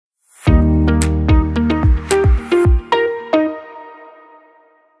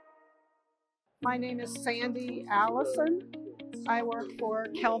My name is Sandy Allyson. I work for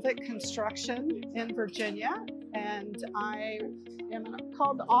Kelvic Construction in Virginia, and I am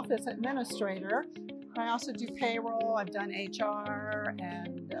called the office administrator. I also do payroll. I've done HR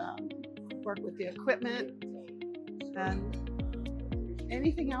and work with the equipment and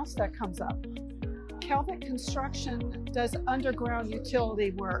anything else that comes up. Kelvic Construction does underground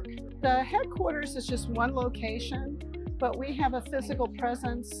utility work. The headquarters is just one location, but we have a physical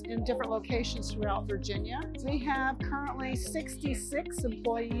presence in different locations throughout Virginia. We have currently 66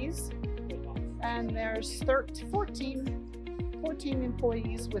 employees, and there's 14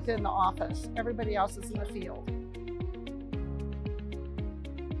 employees within the office. Everybody else is in the field.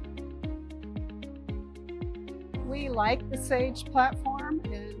 We like the Sage platform,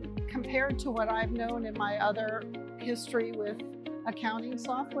 and compared to what I've known in my other history with accounting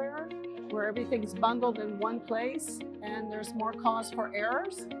software, where everything's bundled in one place and there's more cause for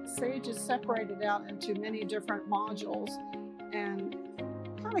errors, Sage is separated out into many different modules and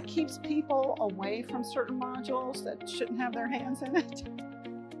kind of keeps people away from certain modules that shouldn't have their hands in it.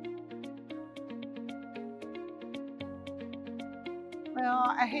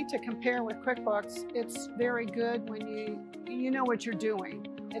 Well, I hate to compare with QuickBooks. It's very good when you know what you're doing.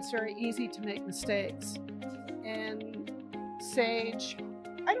 It's very easy to make mistakes. And Sage,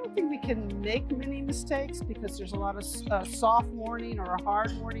 I don't think we can make many mistakes because there's a lot of soft warning or a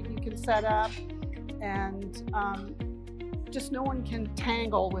hard warning you can set up, and just no one can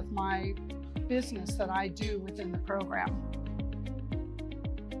tangle with my business that I do within the program.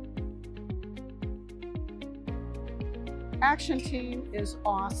 Aktion team is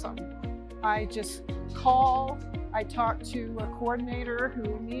awesome. I just call, I talk to a coordinator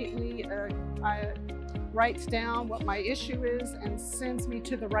who immediately writes down what my issue is and sends me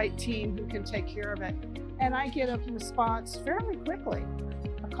to the right team who can take care of it. And I get a response fairly quickly,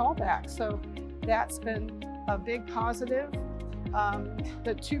 a callback. So that's been a big positive.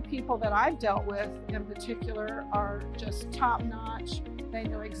 The two people that I've dealt with in particular are just top-notch. They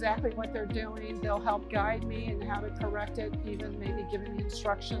know exactly what they're doing. They'll help guide me in how to correct it, even maybe giving me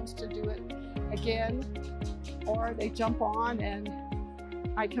instructions to do it again. Or they jump on and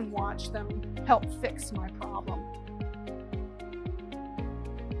I can watch them help fix my problem.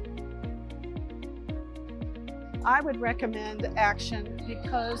 I would recommend Aktion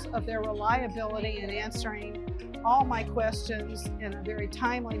because of their reliability in answering all my questions in a very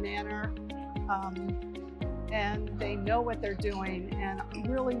timely manner. And they know what they're doing and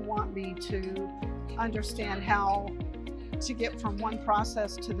really want me to understand how to get from one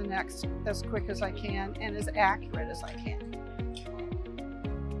process to the next as quick as I can and as accurate as I can.